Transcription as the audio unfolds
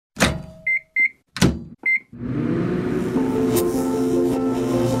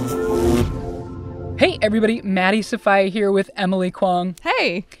everybody. Maddie Sofia here with Emily Kwong.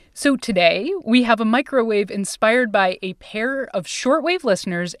 Hey. So today we have a microwave inspired by a pair of shortwave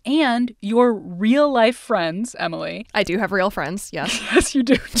listeners and your real-life friends, Emily. I do have real friends, yes. Yes, you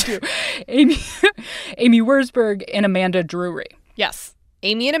do. Amy Wurzburg and Amanda Drury. Yes.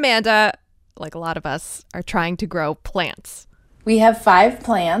 Amy and Amanda, like a lot of us, are trying to grow plants. We have 5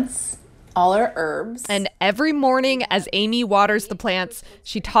 plants. All are herbs. And every morning as Amy waters the plants,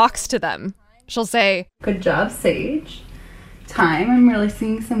 she talks to them. She'll say, "Good job, Sage. I'm really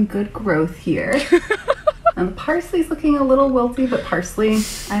seeing some good growth here." And the parsley's looking a little wilty, but parsley,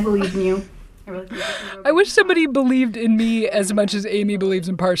 I believe in you. I wish somebody believed in me as much as Amy believes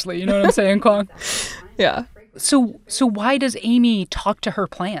in parsley. You know what I'm saying, Kwong? Yeah. So why does Amy talk to her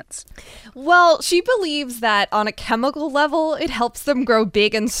plants? Well, she believes that on a chemical level, it helps them grow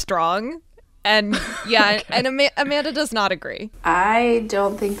big and strong. And yeah, okay. And Amanda does not agree. I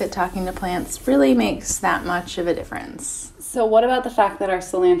don't think that talking to plants really makes that much of a difference. So what about the fact that our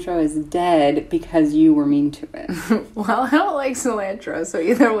cilantro is dead because you were mean to it? Well, I don't like cilantro, so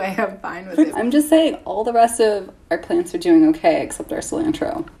either way, I'm fine with it. I'm just saying all the rest of our plants are doing okay except our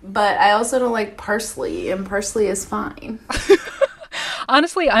cilantro. But I also don't like parsley, and parsley is fine.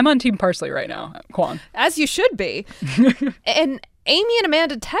 Honestly, I'm on Team Parsley right now, Kwong. As you should be. And Amy and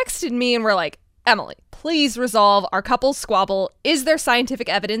Amanda texted me and were like, "Emily, please resolve our couple's squabble. Is there scientific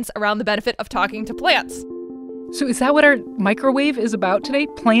evidence around the benefit of talking to plants?" So is that what our microwave is about today?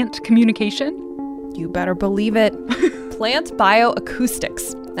 Plant communication? You better believe it. Plant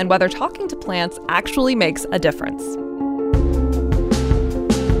bioacoustics, and whether talking to plants actually makes a difference.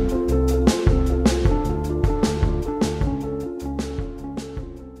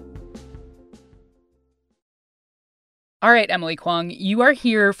 All right, Emily Kwong, you are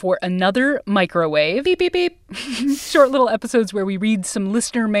here for another microwave. Beep, beep, beep. Short little episodes where we read some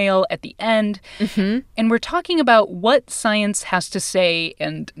listener mail at the end. Mm-hmm. And we're talking about what science has to say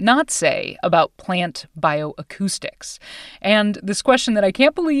and not say about plant bioacoustics. And this question that I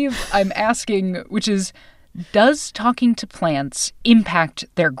can't believe I'm asking, which is, does talking to plants impact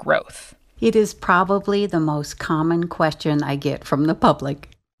their growth? It is probably the most common question I get from the public.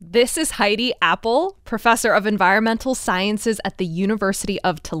 This is Heidi Apple, professor of environmental sciences at the University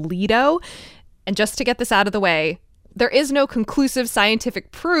of Toledo. And just to get this out of the way, there is no conclusive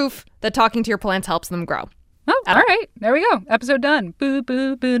scientific proof that talking to your plants helps them grow. Oh, all right. There we go. Episode done. Boo,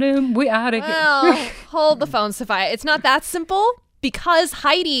 boo, boo, doom. We out of here. Well, hold the phone, Sophia. It's not that simple because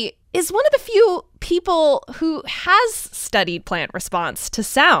Heidi is one of the few people who has studied plant response to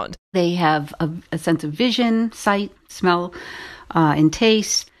sound. They have a sense of vision, sight, smell, and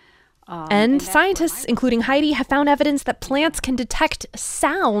taste. And scientists, including Heidi, have found evidence that plants can detect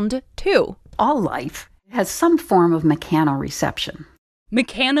sound, too. All life has some form of mechanoreception.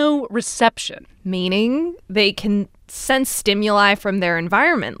 Mechanoreception? Meaning they can sense stimuli from their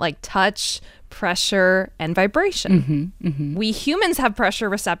environment, like touch, pressure, and vibration. Mm-hmm, mm-hmm. We humans have pressure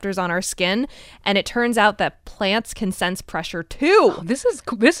receptors on our skin, and it turns out that plants can sense pressure too. Oh, this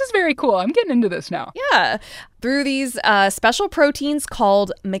is very cool. I'm getting into this now. Yeah. Through these special proteins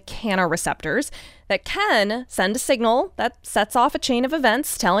called mechanoreceptors that can send a signal that sets off a chain of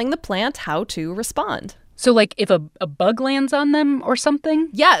events telling the plant how to respond. So like if a bug lands on them or something?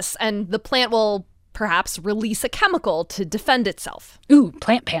 Yes, and the plant will perhaps release a chemical to defend itself. Ooh,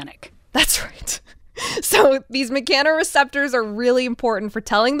 plant panic. That's right. So these mechanoreceptors are really important for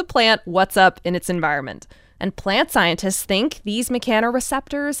telling the plant what's up in its environment. And plant scientists think these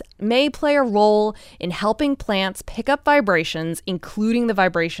mechanoreceptors may play a role in helping plants pick up vibrations, including the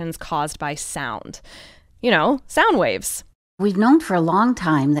vibrations caused by sound. You know, sound waves. We've known for a long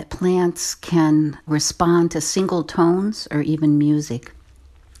time that plants can respond to single tones or even music.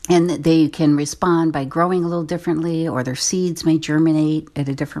 And they can respond by growing a little differently, or their seeds may germinate at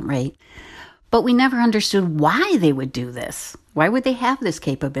a different rate. But we never understood why they would do this. Why would they have this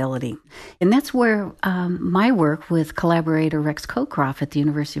capability? And that's where my work with collaborator Rex Cockcroft at the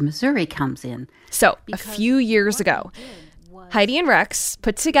University of Missouri comes in. So, a few years ago, Heidi and Rex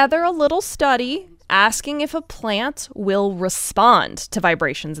put together a little study asking if a plant will respond to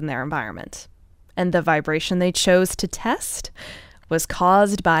vibrations in their environment. And the vibration they chose to test was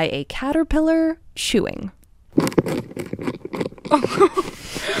caused by a caterpillar chewing.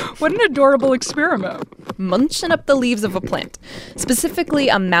 What an adorable experiment. Munching up the leaves of a plant, specifically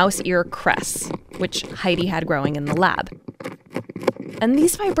a mouse ear cress, which Heidi had growing in the lab. And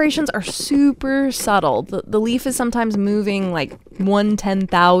these vibrations are super subtle. The leaf is sometimes moving like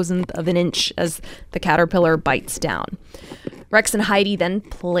 1/10,000th of an inch as the caterpillar bites down. Rex and Heidi then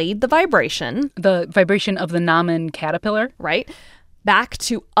played the vibration. The vibration of the Namen caterpillar? Right. back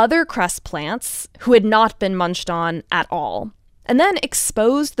to other cress plants who had not been munched on at all, and then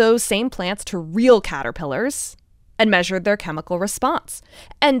exposed those same plants to real caterpillars and measured their chemical response.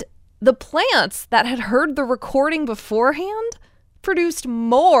 And the plants that had heard the recording beforehand produced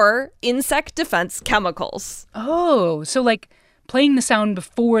more insect defense chemicals. Oh, so like playing the sound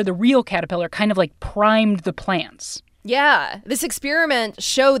before the real caterpillar kind of like primed the plants. Yeah, this experiment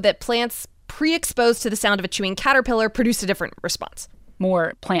showed that plants pre-exposed to the sound of a chewing caterpillar produced a different response.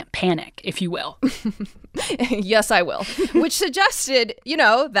 More plant panic, if you will. Yes, I will. Which suggested,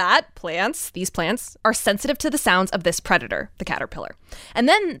 that these plants, are sensitive to the sounds of this predator, the caterpillar. And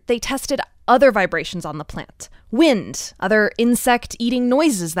then they tested other vibrations on the plant. Wind, other insect-eating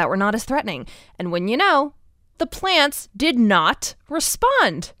noises that were not as threatening. And when you know, the plants did not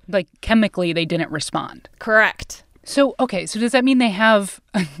respond. Like chemically, they didn't respond. Correct. So, okay, so does that mean they have,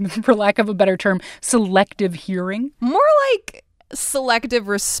 for lack of a better term, selective hearing? More like selective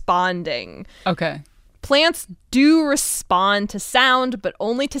responding. Okay. Plants do respond to sound, but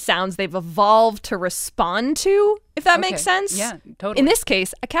only to sounds they've evolved to respond to, if that makes sense. Yeah, totally. In this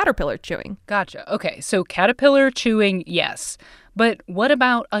case, a caterpillar chewing. Gotcha. Okay, so caterpillar chewing, yes. But what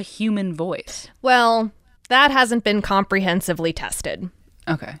about a human voice? Well, that hasn't been comprehensively tested.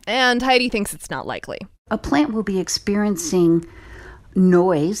 Okay. And Heidi thinks it's not likely. A plant will be experiencing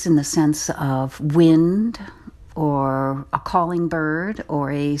noise in the sense of wind or a calling bird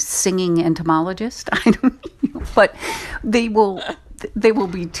or a singing entomologist. I don't know. But they will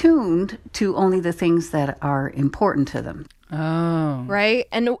be tuned to only the things that are important to them. Oh. Right?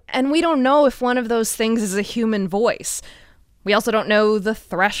 And we don't know if one of those things is a human voice. We also don't know the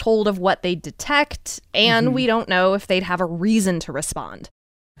threshold of what they detect, and we don't know if they'd have a reason to respond.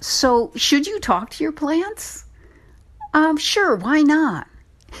 So, should you talk to your plants? Sure, why not?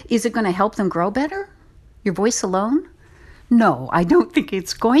 Is it going to help them grow better? Your voice alone? No, I don't think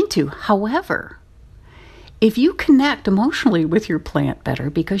it's going to. However, if you connect emotionally with your plant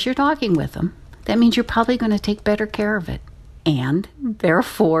better because you're talking with them, that means you're probably going to take better care of it. And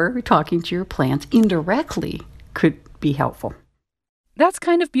therefore, talking to your plants indirectly could be helpful. That's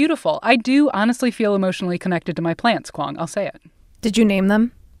kind of beautiful. I do honestly feel emotionally connected to my plants, Kwong. I'll say it. Did you name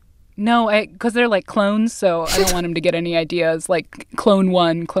them? No, because they're like clones, so I don't want them to get any ideas like clone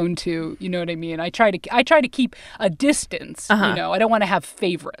 1, clone 2, you know what I mean? I try to keep a distance, I don't want to have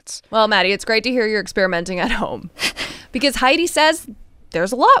favorites. Well, Maddie, it's great to hear you're experimenting at home. Because Heidi says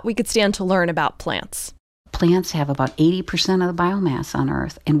there's a lot we could stand to learn about plants. Plants have about 80% of the biomass on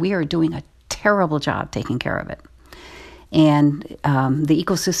Earth, and we are doing a terrible job taking care of it. And the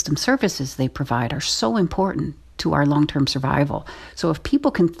ecosystem services they provide are so important to our long-term survival. So if people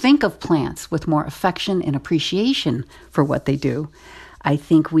can think of plants with more affection and appreciation for what they do, I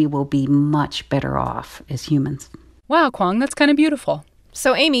think we will be much better off as humans. Wow, Kwong, that's kind of beautiful.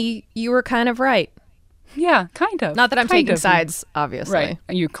 So, Amy, you were kind of right. Yeah, kind of. Not that I'm taking sides, obviously. Right,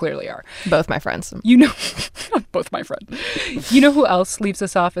 you clearly are. Both my friends. You know, both my friends. You know who else leaves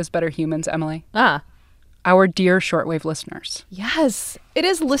us off as better humans, Emily? Our dear shortwave listeners. Yes, it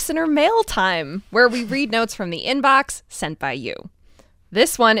is listener mail time, where we read notes from the inbox sent by you.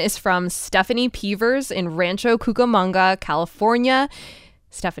 This one is from Stephanie Peevers in Rancho Cucamonga, California.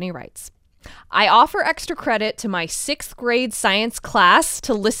 Stephanie writes, I offer extra credit to my 6th grade science class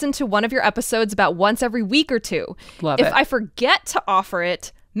to listen to one of your episodes about once every week or two. Love it. If I forget to offer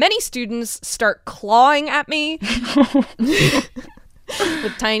it, many students start clawing at me.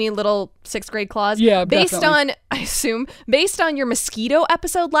 With tiny little 6th grade claws. Yeah, based definitely. based on your mosquito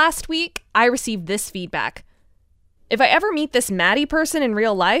episode last week, I received this feedback. If I ever meet this Maddie person in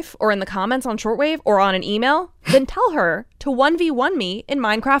real life or in the comments on Shortwave or on an email, then tell her to 1v1 me in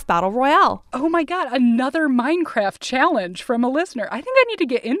Minecraft Battle Royale. Oh my God, another Minecraft challenge from a listener. I think I need to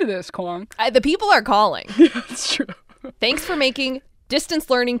get into this, Kwong. The people are calling. That's true. Thanks for making distance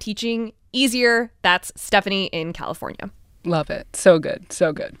learning teaching easier. That's Stephanie in California. Love it. So good.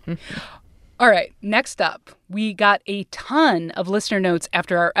 So good. All right. Next up, we got a ton of listener notes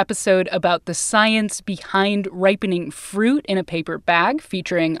after our episode about the science behind ripening fruit in a paper bag,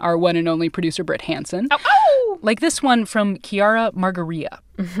 featuring our one and only producer, Britt Hansen. Oh! Like this one from Chiara Margaria.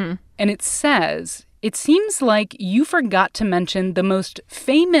 And it says, it seems like you forgot to mention the most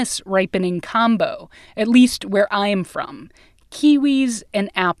famous ripening combo, at least where I'm from. Kiwis and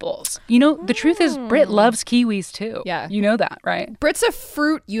apples. You know, the truth is Britt loves kiwis too. Yeah. You know that, right? Britt's a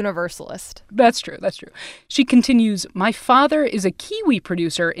fruit universalist. That's true. That's true. She continues, my father is a kiwi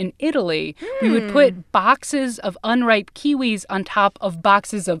producer in Italy. We would put boxes of unripe kiwis on top of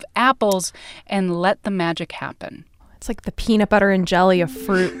boxes of apples and let the magic happen. It's like the peanut butter and jelly of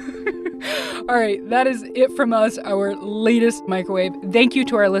fruit. All All right, that is it from us, our latest microwave. Thank you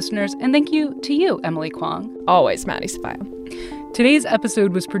to our listeners, and thank you to you, Emily Kwong. Always, Maddie Sofia. Today's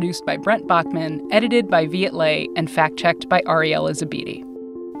episode was produced by Brent Bachman, edited by Viet Le, and fact-checked by Ariella Zabidi.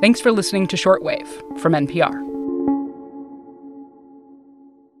 Thanks for listening to Shortwave from NPR.